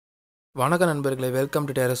வணக்கம் நண்பர்களே, welcome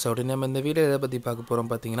to டெரஸவுட். நம்ம இந்த வீடியோ எதை பற்றி பார்க்க போகிறோம்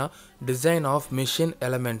பார்த்தீங்கன்னா, டிசைன் ஆஃப் மிஷின்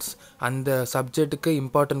எலமெண்ட்ஸ் அந்த சப்ஜெக்ட்டுக்கு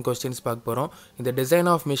இம்பார்ட்டன்ட் கொஸ்டின்ஸ் பார்க்க போகிறோம். இந்த டிசைன்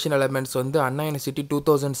ஆஃப் மிஷின் எலமெண்ட்ஸ் வந்து அண்ணா யூனிவர்சிட்டி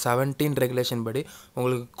 2017 ரெகுலேஷன் படி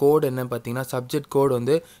உங்களுக்கு கோட் என்ன பார்த்தீங்கன்னா, சப்ஜெக்ட் கோட்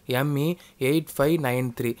வந்து ME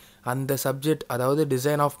 8593. அந்த சப்ஜெக்ட், அதாவது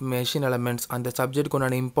டிசைன் ஆஃப் மெஷின் எலமெண்ட்ஸ் அந்த சப்ஜெக்ட்டுக்கு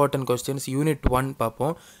உண்டான இம்பார்ட்டன்ட் கொஸ்டின்ஸ் யூனிட் 1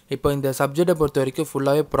 பார்ப்போம். இப்போ இந்த சப்ஜெக்டை பொறுத்த வரைக்கும்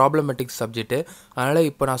ஃபுல்லாகவே ப்ராப்ளமேட்டிக் சப்ஜெக்ட்டு. அதனால்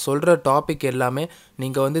இப்போ நான் சொல்கிற டாபிக் எல்லாமே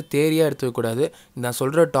நீங்கள் வந்து தேரியாக எடுத்துக்கக்கூடாது. நான்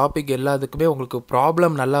சொல்கிற டாபிக் எல்லாத்துக்குமே உங்களுக்கு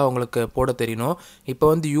ப்ராப்ளம் நல்லா உங்களுக்கு போட தெரியணும். இப்போ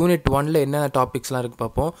வந்து யூனிட் 1ல் என்னென்ன டாபிக்ஸ்லாம் இருக்குது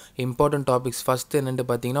பார்ப்போம். இம்பார்ட்டன்ட் டாபிக்ஸ் ஃபஸ்ட்டு என்னென்னு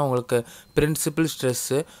பார்த்தீங்கன்னா, உங்களுக்கு பிரின்சிபல்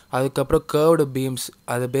ஸ்ட்ரெஸ்ஸு, அதுக்கப்புறம் கர்வ்டு பீம்ஸ்,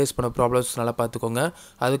 அதை பேஸ் பண்ண ப்ராப்ளம்ஸ் நல்லா பார்த்துக்கோங்க.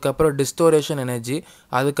 அதுக்கப்புறம் டிஸ்டோரேஷன் எனர்ஜி,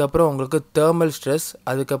 அதுக்கப்புறம் உங்களுக்கு தெர்மல் ஸ்ட்ரெஸ்,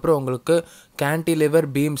 அதுக்கப்புறம் உங்களுக்கு கேன்டிலிவர்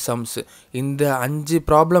பீம் சம்ஸ். இந்த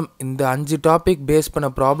 5 டாபிக் பேஸ் பண்ண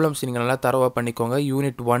ப்ராப்ளம்ஸ் நீங்கள் நல்லா தரவாக பண்ணிக்கோங்க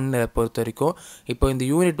யூனிட் 1 பொறுத்த வரைக்கும். இப்போ இந்த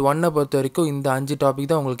யூனிட் 1 பொறுத்த வரைக்கும் இந்த 5 டாபிக்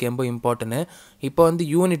தான் உங்களுக்கு ரொம்ப இம்பார்ட்டன்ட். இப்போ வந்து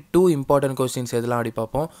யூனிட் 2 இம்பார்ட்டன்ட் கொஸ்டின்ஸ் எதெல்லாம் அப்படி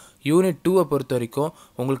பார்ப்போம். யூனிட் 2 பொறுத்த வரைக்கும்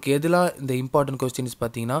உங்களுக்கு எதெல்லாம் இந்த இம்பார்ட்டன்ட் கொஸ்டின்ஸ்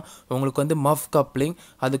பார்த்தீங்கன்னா, உங்களுக்கு வந்து மஃப் கப்ளிங்,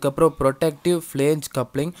 அதுக்கப்புறம் ப்ரொடெக்டிவ் ஃப்ளேஞ்ச்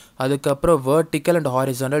கப்ளிங், அதுக்கப்புறம் வெர்டிக்கல் அண்ட்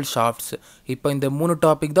ஹாரிசாண்டல் ஷாஃப்ட்ஸ். இப்போ இந்த 3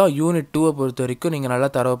 டாபிக் தான் யூனிட் 2 பொறுத்த வரைக்கும் நீங்கள்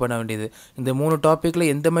நல்லா தரவு பண்ண வேண்டியது. இந்த 3 டாப்பிக்கில்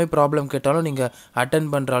எந்த மாதிரி ப்ராப்ளம் கேட்டாலும் நீங்கள் அட்டன்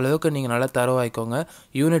பண்ணுற அளவுக்கு நீங்கள் நல்லா தரவாய்க்கோங்க.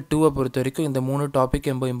 யூனிட் 2 பொறுத்த வரைக்கும் இந்த 3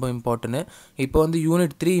 டாபிக் ரொம்ப இம்பார்ட்டன்ட். இப்போ வந்து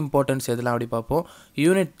யூனிட் 3 இம்பார்ட்டன்ஸ் எதெல்லாம் அப்படி பார்ப்போம்.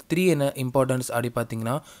 யூனிட் 3 என்ன இம்பார்ட்டன்ஸ் அப்படி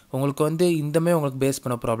பார்த்தீங்கன்னா, உங்களுக்கு வந்து இந்தமாதிரி உங்களுக்கு பேஸ்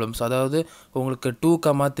பண்ண ப்ராப்ளம்ஸ், அதாவது உங்களுக்கு 2,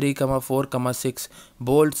 3, 4, 6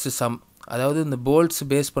 போல்ட்ஸ் சம், அதாவது இந்த போல்ட்ஸ்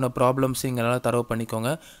பேஸ் பண்ண ப்ராப்ளம்ஸ் இங்கே நல்லா தரவு பண்ணிக்கோங்க.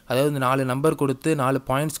 அதாவது இந்த 4 நம்பர் கொடுத்து 4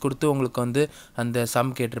 பாயிண்ட்ஸ் கொடுத்து உங்களுக்கு வந்து அந்த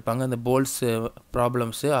சம் கேட்டிருப்பாங்க. அந்த போல்ட்ஸ்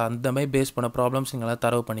ப்ராப்ளம்ஸு அந்த மாதிரி பேஸ் பண்ண ப்ராப்ளம்ஸ் இங்கே நல்லா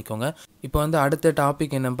தரவு பண்ணிக்கோங்க. இப்போ வந்து அடுத்த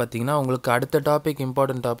டாபிக் என்னன்னு பார்த்தீங்கன்னா, உங்களுக்கு அடுத்த டாபிக்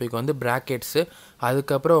இம்பார்ட்டன்ட் டாபிக் வந்து ப்ராக்கெட்ஸு,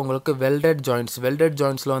 அதுக்கப்புறம் உங்களுக்கு வெல்டட் ஜாயிண்ட்ஸ். வெல்டட்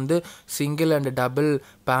ஜாயிண்ட்ஸில் வந்து single and double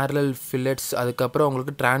parallel fillets, அதுக்கப்புறம்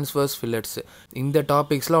உங்களுக்கு டிரான்ஸ்வர்ஸ் ஃபில்லட்ஸ். இந்த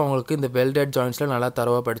டாபிக்ஸ்லாம் உங்களுக்கு இந்த வெல்டட் ஜாயிண்ட்ஸில் நல்லா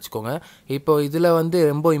தரவாக படிச்சுக்கோங்க. இப்போ இதில் வந்து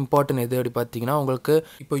ரொம்ப இம்பார்ட்டன்ட் எது அப்படி பார்த்தீங்கன்னா, உங்களுக்கு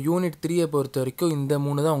இப்போ யூனிட் 3 பொறுத்த வரைக்கும் இந்த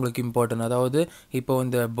 3 தான் உங்களுக்கு இம்பார்ட்டன்ட். அதாவது இப்போ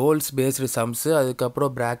இந்த போல்ட்ஸ் பேஸ்டு சம்ஸு,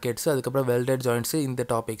 அதுக்கப்புறம் ப்ராக்கெட்ஸு, அதுக்கப்புறம் வெல்டட் ஜாயிண்ட்ஸு, இந்த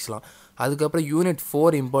டாபிக்ஸ்லாம். அதுக்கப்புறம் யூனிட்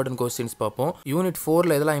 4 இம்பார்ட்டன்ட் கொஸ்டின்ஸ் பார்ப்போம். யூனிட்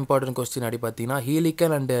 4ல் எதெல்லாம் இம்பார்ட்டன்ட் கொஸ்டின் அப்படி பார்த்தீங்கன்னா,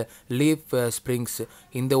 ஹீலிக்கல் அண்ட் லீஃப் ஸ்ப்ரிங்ஸ்.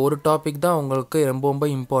 இந்த ஒரு டாபிக் தான் உங்களுக்கு ரொம்ப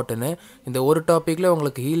இம்பார்ட்டன்ட். இந்த ஒரு டாப்பிக்கில்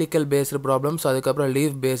உங்களுக்கு ஹீலிக்கல் பேஸ்டு ப்ராப்ளம்ஸ், அதுக்கப்புறம்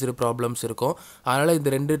லீஃப் பேஸ்டு ப்ராப்ளம்ஸ் இருக்கும். அதனால்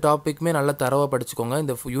இந்த 2 டாப்பிக்குமே நல்லா தரவாக படிச்சுக்கோங்க.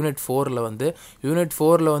 இந்த யூனிட் 4ல்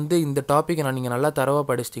வந்து இந்த டாப்பிக்கை நீங்கள் நல்லா தரவாக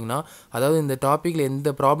படிச்சிட்டிங்கன்னா, அதாவது இந்த டாப்பிக்கில் எந்த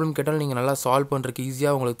ப்ராப்ளம் கேட்டாலும் நீங்கள் நல்லா சால்வ் பண்ணுறதுக்கு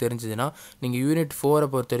ஈஸியாக உங்களுக்கு தெரிஞ்சுதுன்னா, நீங்கள் யூனிட்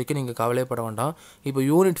 4 பொறுத்த வரைக்கும் நீங்கள் கவலைப்பட வேண்டாம். இப்போ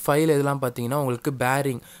யூனிட் 5ல் எதெல்லாம் பார்த்தீங்கன்னா, உங்களுக்கு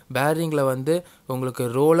பேரிங்கில் வந்து உங்களுக்கு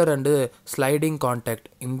ரோலர் அண்டு ஸ்லைடிங் கான்டாக்ட்,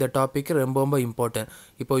 இந்த டாப்பிக்கு ரொம்ப இம்பார்ட்டன்ட்.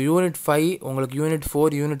 இப்போ யூனிட் 5 உங்களுக்கு யூனிட் 4,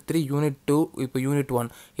 யூனிட் 3, யூனிட் 2, இப்போ யூனிட் 1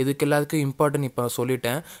 இதுக்கு எல்லாத்துக்கும் இம்பார்ட்டன்ட் இப்போ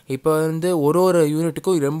சொல்லிட்டேன். இப்போ வந்து ஒரு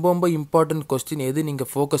யூனிட்டுக்கும் ரொம்ப இம்பார்ட்டன்ட் கொஸ்டின் எது நீங்கள்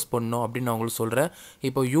ஃபோக்கஸ் பண்ணணும் அப்படின்னு நான் உங்களுக்கு சொல்கிறேன்.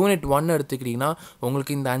 இப்போ யூனிட் 1 எடுத்துக்கிட்டிங்கன்னா,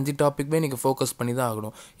 உங்களுக்கு இந்த 5 டாப்பிக்குமே நீங்கள் ஃபோக்கஸ் பண்ணி தான்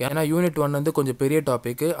ஆகணும். ஏன்னா யூனிட் 1 வந்து கொஞ்சம் பெரிய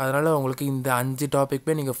டாப்பிக்கு, அதனால் உங்களுக்கு இந்த 5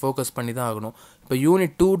 டாப்பிக்குமே நீங்கள் ஃபோக்கஸ் பண்ணி தான் ஆகணும். இப்போ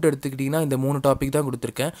யூனிட் 2 எடுத்துக்கிட்டிங்கன்னா இந்த 3 டாபிக் தான்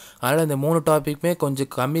கொடுத்துருக்கேன். அதனால் இந்த 3 டாப்பிக்குமே கொஞ்சம்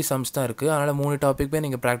கம்மி சம்ஸ் தான் இருக்குது. அதனால் 3 டாப்பிக்குமே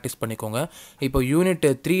நீங்கள் ப்ராக்டிஸ் பண்ணிக்கோங்க. இப்போ யூனிட்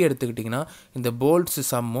 3 எடுத்துக்கிட்டிங்கன்னா இந்த போல்ட்ஸ்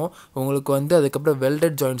சம்மும் உங்களுக்கு வந்து அதுக்கப்புறம்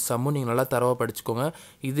வெல்டட் ஜாயிண்ட் சம்மும் நீங்கள் நல்லா தரவாக படிச்சுக்கோங்க.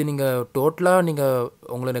 இது நீங்கள் டோட்டலாக நீங்கள்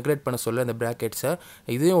உங்களை நெக்லெக்ட் பண்ண சொல்ல இந்த ப்ராக்கெட்ஸை,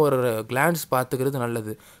 இதையும் ஒரு கிளான்ஸ் பார்த்துக்கிறது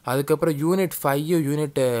நல்லது. அதுக்கப்புறம் யூனிட் 5,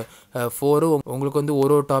 யூனிட் 4 உங்களுக்கு வந்து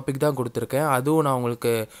ஒரு டாபிக் தான் கொடுத்துருக்கேன். அதுவும் நான்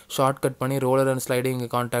உங்களுக்கு ஷார்ட்கட் பண்ணி ரோலர் அண்ட் ஸ்லைடிங்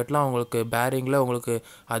கான்டாக்ட்லாம் உங்களுக்கு பேரிங்கில் உங்களுக்கு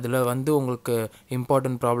அதில் வந்து உங்களுக்கு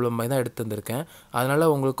இம்பார்ட்டன்ட் ப்ராப்ளம் மாதிரி தான் எடுத்து வந்திருக்கேன்.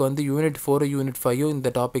 அதனால் உங்களுக்கு வந்து யூனிட் 4, யூனிட் 5 இந்த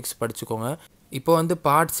டாபிக்ஸ் படிச்சுக்கோங்க. இப்போ வந்து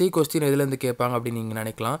பார்ட் சி கொஸ்டின் எதுலேருந்து கேட்பாங்க அப்படின்னு நீங்கள்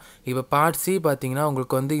நினைக்கலாம். இப்போ பார்ட் சி பார்த்தீங்கன்னா,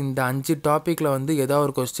 உங்களுக்கு வந்து இந்த 5 டாப்பிக்கில் வந்து ஏதாவது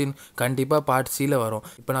ஒரு கொஸ்டின் கண்டிப்பாக பார்ட் சியில் வரும்.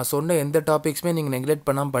 இப்போ நான் சொன்ன எந்த டாபிக்ஸுமே நீங்கள் நெக்லெக்ட்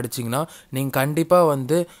பண்ணாமல் படிச்சிங்கன்னா, நீங்கள் கண்டிப்பாக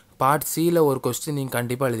வந்து பார்ட் சியில் ஒரு கொஸ்டின் நீங்கள்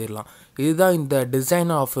கண்டிப்பாக எழுதிடலாம். இதுதான் இந்த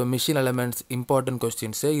design of machine elements important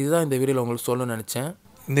questions. இதுதான் இந்த வீடியோவில் உங்களுக்கு சொல்லணும்னு நினச்சேன்.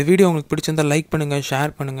 இந்த வீடியோ உங்களுக்கு பிடிச்சிருந்தால் லைக் பண்ணுங்கள்,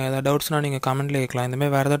 ஷேர் பண்ணுங்கள். ஏதாவது டவுட்ஸ்னால் நீங்கள் கமெண்ட்டில் கேட்கலாம்.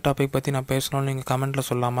 இந்தமாதிரி வேறு ஏதாவது டாபிக் பற்றி நான் பேசணும்னு நீங்கள் கமெண்ட்டில்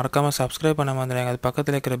சொல்லலாம். மறக்காமல் சப்ஸ்கிரைப் பண்ண வந்துடுங்க. அது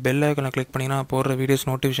பக்கத்தில் இருக்கிற பெல் ஐக்கனை கிளிக் பண்ணிங்கன்னா போடுற வீடியோஸ்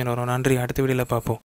நோட்டிஃபிகேஷன் வரும். நன்றி. அடுத்த வீடியோவில் பார்ப்போம்.